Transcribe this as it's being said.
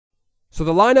So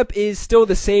the lineup is still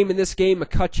the same in this game.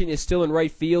 McCutchen is still in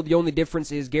right field. The only difference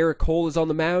is Garrett Cole is on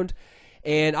the mound.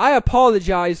 And I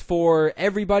apologize for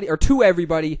everybody, or to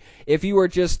everybody, if you are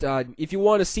just, if you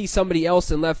want to see somebody else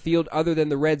in left field other than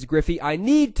the Reds Griffey. I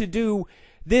need to do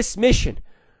this mission.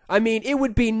 I mean, it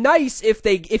would be nice if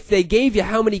they gave you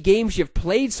how many games you've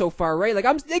played so far, right?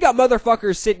 Like, they got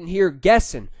motherfuckers sitting here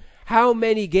guessing how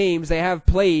many games they have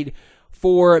played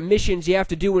for missions you have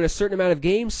to do in a certain amount of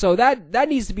games. So that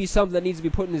needs to be something that needs to be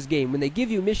put in this game. When they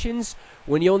give you missions,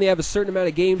 when you only have a certain amount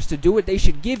of games to do it, they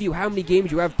should give you how many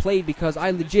games you have played, because I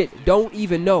legit don't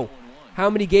even know how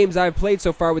many games I've played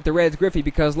so far with the Reds Griffey,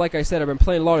 because like I said, I've been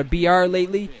playing a lot of BR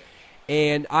lately,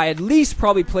 and I at least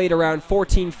probably played around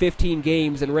 14, 15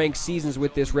 games in ranked seasons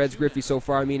with this Reds Griffey so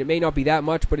far. I mean, it may not be that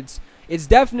much, but it's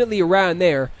definitely around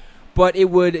there. But it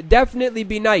would definitely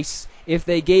be nice if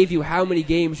they gave you how many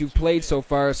games you've played so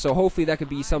far. So hopefully that could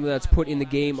be something that's put in the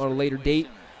game on a later date.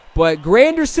 But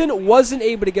Granderson wasn't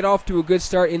able to get off to a good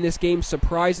start in this game,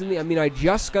 surprisingly. I mean, I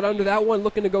just got under that one,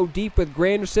 looking to go deep with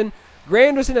Granderson.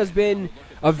 Granderson has been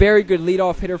a very good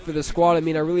leadoff hitter for the squad. I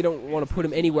mean, I really don't want to put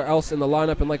him anywhere else in the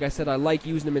lineup. And like I said, I like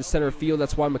using him in center field.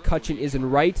 That's why McCutchen is in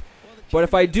right. But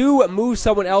if I do move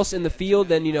someone else in the field,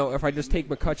 then, you know, if I just take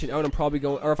McCutchen out, I'm probably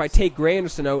going, or if I take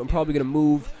Granderson out, I'm probably going to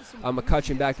move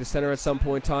McCutchen back to center at some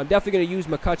point in time. Definitely going to use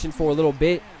McCutchen for a little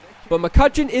bit. But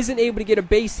McCutchen isn't able to get a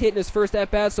base hit in his first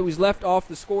at-bat, so he's left off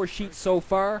the score sheet so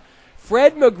far.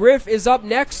 Fred McGriff is up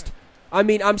next. I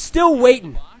mean, I'm still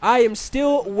waiting. I am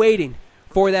still waiting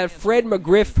for that Fred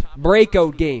McGriff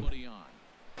breakout game.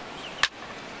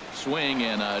 Swing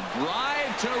and a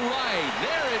drive to right.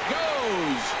 There it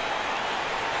goes.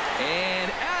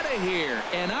 And out of here.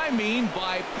 And I mean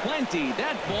by plenty.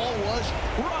 That ball was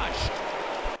crushed.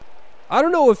 I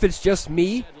don't know if it's just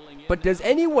me, but does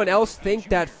anyone else think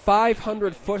that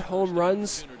 500-foot home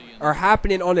runs are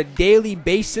happening on a daily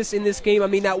basis in this game? I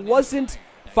mean, that wasn't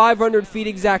 500 feet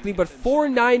exactly, but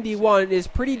 491 is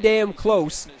pretty damn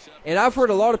close. And I've heard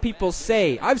a lot of people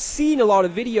say, I've seen a lot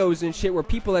of videos and shit where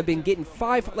people have been getting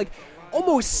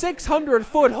almost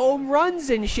 600-foot home runs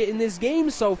and shit in this game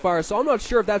so far. So I'm not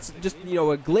sure if that's just, you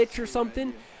know, a glitch or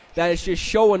something, that it's just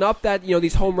showing up that, you know,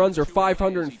 these home runs are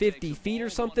 550 feet or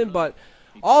something. But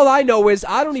all I know is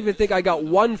I don't even think I got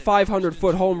one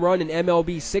 500-foot home run in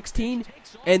MLB 16.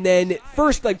 And then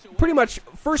pretty much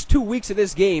first 2 weeks of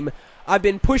this game, I've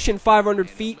been pushing 500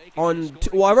 feet on,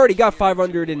 well, I've already got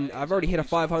 500, and I've already hit a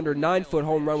 509-foot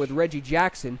home run with Reggie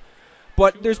Jackson.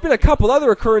 But there's been a couple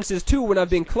other occurrences, too, when I've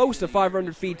been close to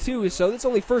 500 feet, too. So it's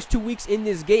only first 2 weeks in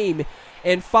this game,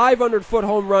 and 500-foot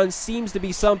home runs seems to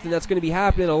be something that's going to be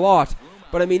happening a lot.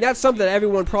 But, I mean, that's something that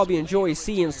everyone probably enjoys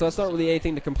seeing, so that's not really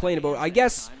anything to complain about. I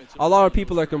guess a lot of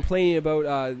people are complaining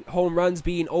about home runs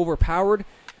being overpowered.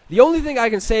 The only thing I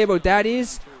can say about that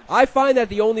is, I find that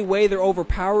the only way they're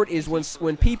overpowered is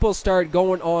when people start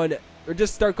going on, or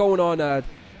just start going on,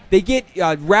 they get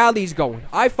rallies going.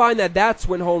 I find that that's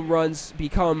when home runs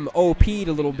become OP'd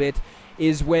a little bit,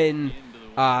 is when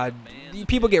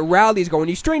people get rallies going.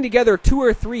 You string together 2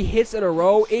 or 3 hits in a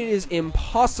row, it is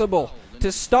impossible to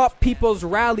stop people's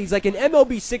rallies. Like in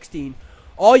MLB 16,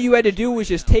 all you had to do was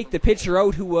just take the pitcher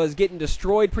out who was getting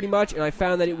destroyed pretty much, and I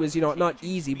found that it was, you know, not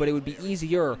easy, but it would be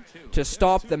easier to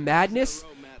stop the madness.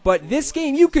 But this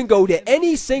game, you can go to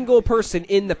any single person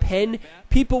in the pen.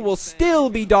 People will still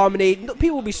be dominating.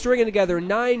 People will be stringing together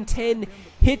 9, 10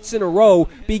 hits in a row,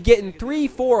 be getting 3,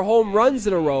 4 home runs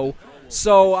in a row.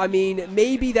 So, I mean,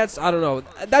 maybe that's, I don't know.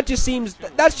 That just seems,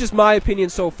 that's just my opinion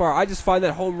so far. I just find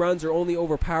that home runs are only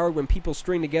overpowered when people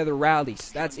string together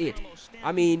rallies. That's it.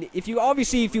 I mean, if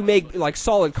you make, like,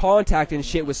 solid contact and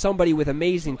shit with somebody with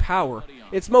amazing power,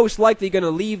 it's most likely going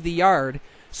to leave the yard.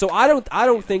 So I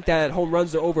don't think that home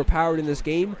runs are overpowered in this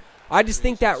game. I just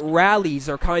think that rallies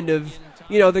are kind of,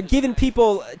 you know, they're giving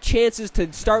people chances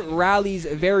to start rallies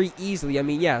very easily. I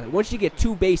mean, yeah, once you get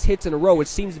 2 base hits in a row, it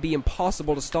seems to be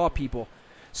impossible to stop people.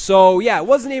 So, yeah, I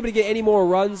wasn't able to get any more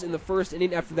runs in the first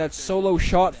inning after that solo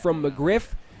shot from McGriff.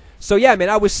 So, yeah, man,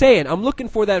 I was saying, I'm looking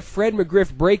for that Fred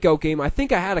McGriff breakout game. I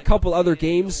think I had a couple other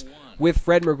games with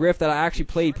Fred McGriff that I actually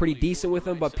played pretty decent with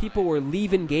him, but people were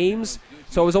leaving games,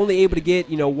 so I was only able to get,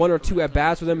 you know, 1 or 2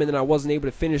 at-bats with him, and then I wasn't able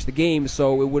to finish the game,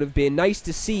 so it would have been nice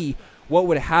to see what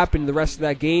would happen the rest of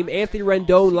that game. Anthony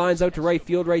Rendon lines out to right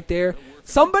field right there.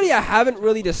 Somebody I haven't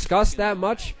really discussed that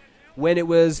much when it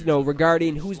was, you know,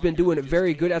 regarding who's been doing it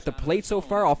very good at the plate so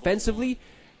far offensively.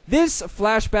 This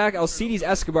flashback, Alcides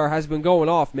Escobar, has been going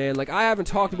off, man. Like, I haven't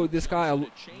talked about this guy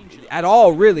at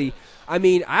all, really. I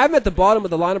mean, I'm at the bottom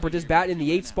of the lineup or just batting in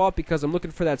the 8th spot because I'm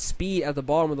looking for that speed at the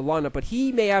bottom of the lineup. But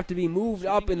he may have to be moved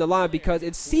up in the lineup because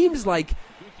it seems like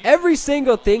Every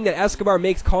single thing that Escobar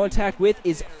makes contact with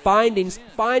is finding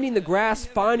the grass,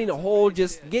 finding a hole,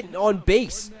 just getting on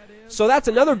base. So that's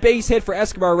another base hit for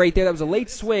Escobar right there. That was a late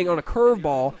swing on a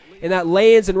curveball, and that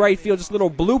lands in right field, just a little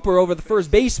blooper over the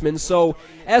first baseman. So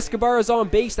Escobar is on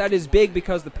base. That is big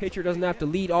because the pitcher doesn't have to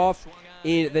lead off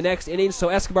in the next inning. So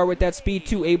Escobar with that speed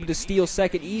too, able to steal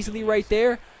second easily right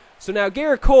there. So now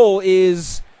Garrett Cole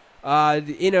is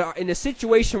in a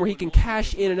situation where he can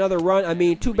cash in another run. I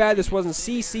mean, too bad this wasn't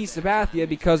CC Sabathia,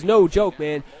 because no joke,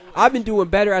 man, I've been doing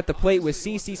better at the plate with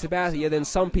CC Sabathia than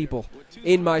some people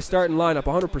in my starting lineup,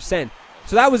 100%.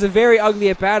 So that was a very ugly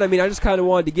at bat. I mean, I just kind of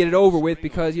wanted to get it over with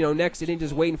because, you know, next inning,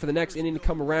 just waiting for the next inning to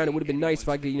come around. It would have been nice if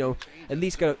I could, you know, at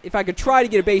least if I could try to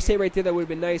get a base hit right there. That would have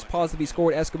been nice. Positively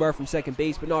scored Escobar from second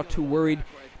base, but not too worried.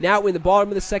 Now in the bottom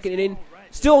of the second inning,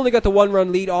 still only got the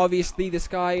one-run lead, obviously. This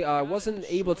guy wasn't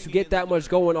able to get that much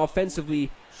going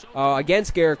offensively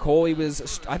against Garrett Cole. He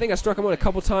was, I think I struck him out a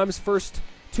couple times first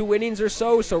 2 innings or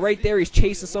so. So right there, he's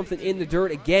chasing something in the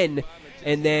dirt again.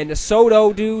 And then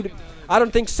Soto, dude, I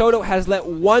don't think Soto has let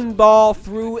one ball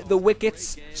through the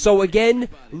wickets. So again,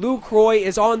 Lucroy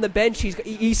is on the bench.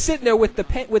 He's sitting there with the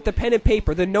pen and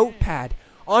paper, the notepad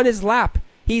on his lap.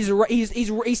 He's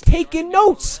taking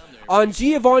notes on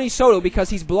Giovanni Soto because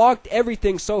he's blocked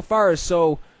everything so far.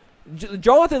 So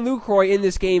Jonathan Lucroy in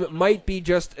this game might be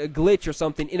just a glitch or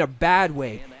something in a bad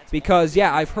way. Because,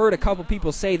 yeah, I've heard a couple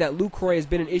people say that Lucroy has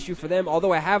been an issue for them.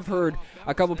 Although I have heard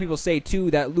a couple people say,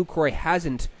 too, that Lucroy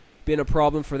hasn't been a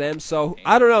problem for them. So,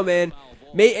 I don't know, man.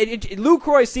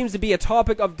 Lucroy seems to be a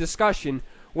topic of discussion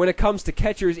when it comes to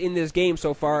catchers in this game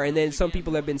so far. And then some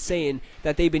people have been saying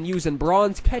that they've been using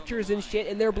bronze catchers and shit,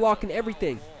 and they're blocking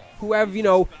everything. Who have, you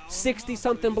know,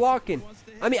 60-something blocking.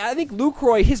 I mean, I think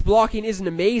Lucroy, his blocking isn't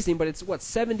amazing, but it's, what,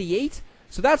 78?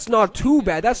 So that's not too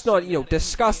bad. That's not, you know,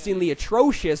 disgustingly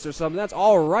atrocious or something. That's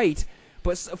all right.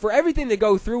 But for everything to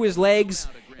go through his legs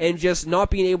and just not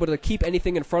being able to keep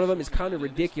anything in front of him is kind of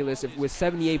ridiculous with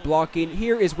 78 blocking.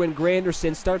 Here is when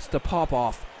Granderson starts to pop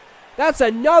off. That's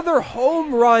another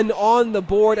home run on the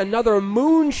board, another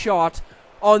moonshot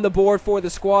on the board for the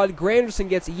squad. Granderson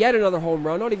gets yet another home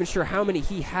run. Not even sure how many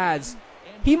he has.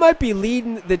 He might be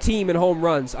leading the team in home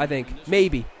runs, I think.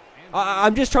 Maybe.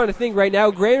 I'm just trying to think right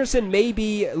now. Granderson may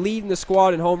be leading the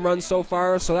squad in home runs so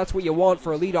far, so that's what you want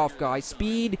for a leadoff guy.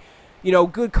 Speed, you know,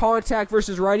 good contact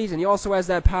versus righties, and he also has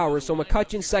that power. So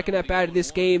McCutcheon, second at bat of this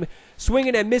game,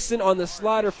 swinging and missing on the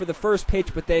slider for the first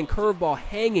pitch, but then curveball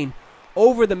hanging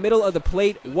over the middle of the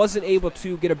plate. Wasn't able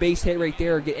to get a base hit right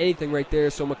there or get anything right there,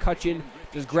 so McCutcheon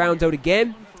just grounds out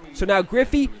again. So now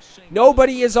Griffey,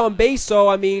 nobody is on base, so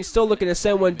I mean, still looking to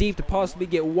send one deep to possibly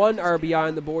get one RBI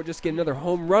on the board, just get another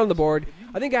home run on the board.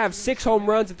 I think I have 6 home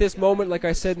runs at this moment, like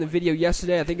I said in the video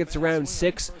yesterday. I think it's around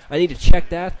 6. I need to check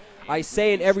that. I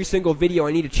say in every single video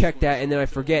I need to check that, and then I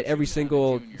forget every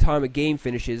single time a game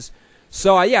finishes.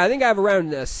 So, yeah, I think I have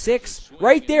around 6.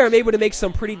 Right there, I'm able to make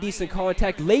some pretty decent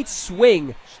contact. Late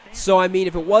swing. So, I mean,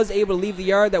 if it was able to leave the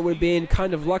yard, that would have been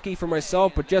kind of lucky for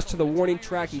myself. But just to the warning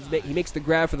track, he makes the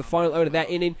grab for the final out of that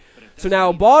inning. So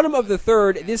now, bottom of the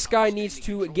third, this guy needs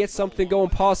to get something going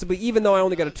possibly, even though I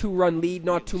only got a 2-run lead,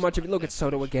 not too much of it. Look at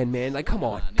Soto again, man. Like, come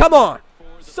on. Come on.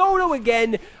 Soto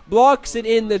again blocks it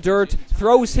in the dirt,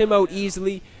 throws him out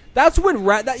easily. That's when,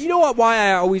 you know what, why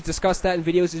I always discuss that in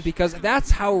videos is because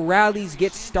that's how rallies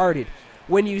get started.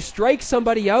 When you strike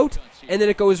somebody out, and then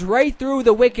it goes right through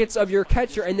the wickets of your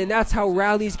catcher, and then that's how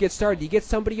rallies get started. You get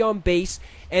somebody on base,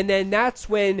 and then that's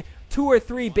when 2 or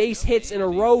 3 base hits in a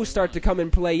row start to come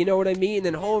in play, you know what I mean? And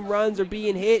then home runs are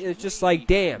being hit, and it's just like,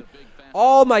 damn.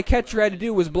 All my catcher had to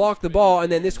do was block the ball, and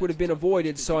then this would have been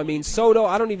avoided. So, I mean, Soto,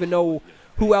 I don't even know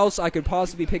who else I could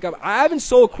possibly pick up. I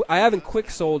haven't quick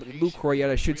sold Lucroy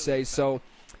yet, I should say. So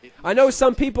I know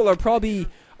some people are probably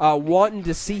wanting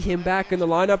to see him back in the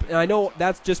lineup, and I know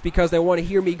that's just because they want to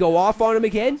hear me go off on him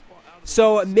again.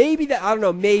 So maybe that, I don't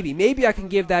know, maybe I can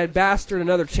give that bastard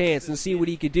another chance and see what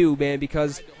he could do, man.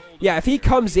 Because yeah, if he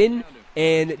comes in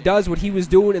and does what he was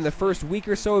doing in the first week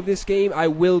or so of this game, I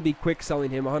will be quick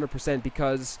selling him 100%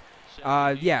 because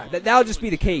yeah, that'll just be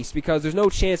the case because there's no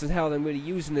chance in hell that I'm really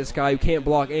using this guy who can't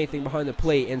block anything behind the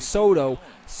plate. And Soto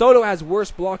has worse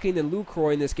blocking than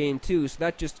Lucroy in this game too, so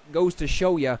that just goes to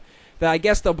show you that I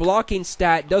guess the blocking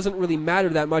stat doesn't really matter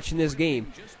that much in this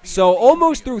game. So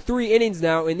almost through 3 innings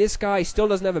now, and this guy still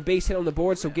doesn't have a base hit on the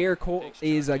board, so Garrett Cole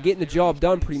is getting the job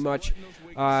done pretty much.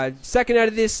 Second out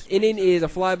of this inning is a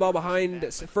fly ball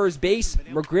behind first base.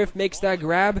 McGriff makes that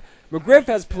grab. McGriff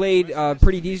has played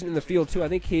pretty decent in the field too. I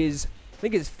think his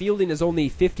fielding is only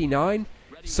 59.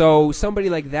 So somebody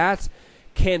like that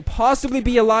can possibly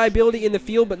be a liability in the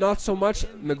field, but not so much.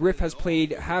 McGriff has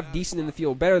played half decent in the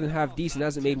field, better than half decent.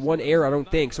 Hasn't made one error, I don't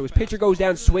think. So his pitcher goes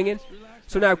down swinging.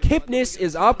 So now Kipnis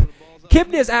is up.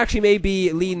 Kipnis actually may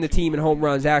be leading the team in home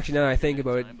runs, actually, now that I think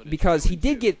about it, because he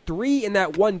did get 3 in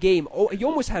that one game. Oh, he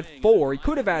almost had 4. He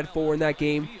could have had 4 in that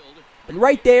game. And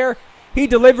right there, he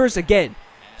delivers again.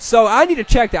 So I need to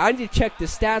check that. I need to check the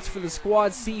stats for the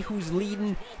squad, see who's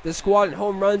leading the squad in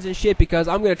home runs and shit, because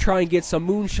I'm going to try and get some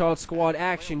Moonshot squad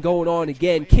action going on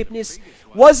again. Kipnis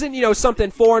wasn't, you know,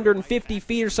 something 450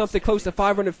 feet or something close to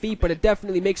 500 feet, but it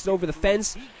definitely makes it over the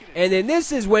fence. And then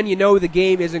this is when you know the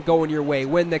game isn't going your way.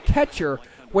 When the catcher,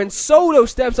 when Soto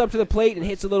steps up to the plate and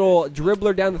hits a little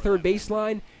dribbler down the third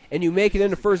baseline, and you make it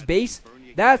into first base,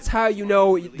 that's how you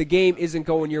know the game isn't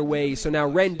going your way. So now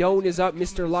Rendon is up,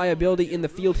 Mr. Liability in the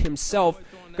field himself.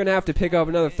 Going to have to pick up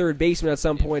another third baseman at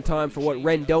some point in time for what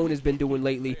Rendon has been doing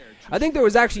lately. I think there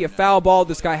was actually a foul ball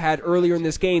this guy had earlier in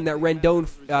this game that Rendon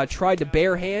tried to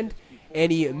barehand,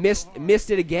 and he missed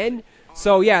it again.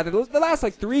 So yeah, the last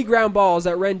like 3 ground balls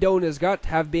that Rendon has got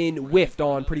have been whiffed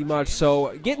on pretty much.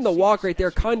 So getting the walk right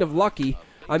there, kind of lucky.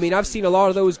 I mean, I've seen a lot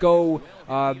of those go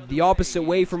the opposite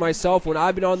way for myself when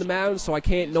I've been on the mound, so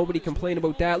nobody complain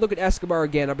about that. Look at Escobar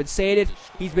again. I've been saying it.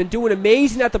 He's been doing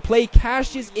amazing at the plate.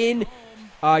 Cashes in,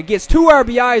 gets 2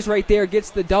 RBIs right there, gets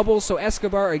the double. So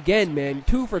Escobar again, man,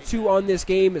 2 for 2 on this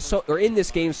game, in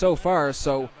this game so far.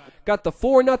 So got the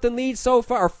 4-0 lead so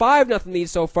far, or 5-0 lead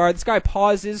so far. This guy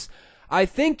pauses. I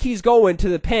think he's going to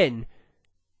the pen.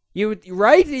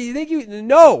 Right? You think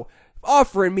no.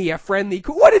 Offering me a friendly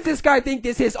quit. What does this guy think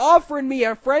this is? Offering me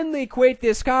a friendly quit.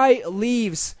 This guy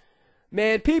leaves.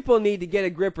 Man, people need to get a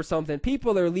grip or something.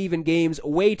 People are leaving games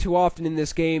way too often in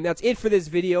this game. That's it for this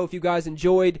video. If you guys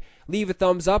enjoyed, leave a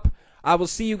thumbs up. I will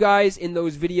see you guys in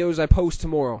those videos I post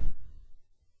tomorrow.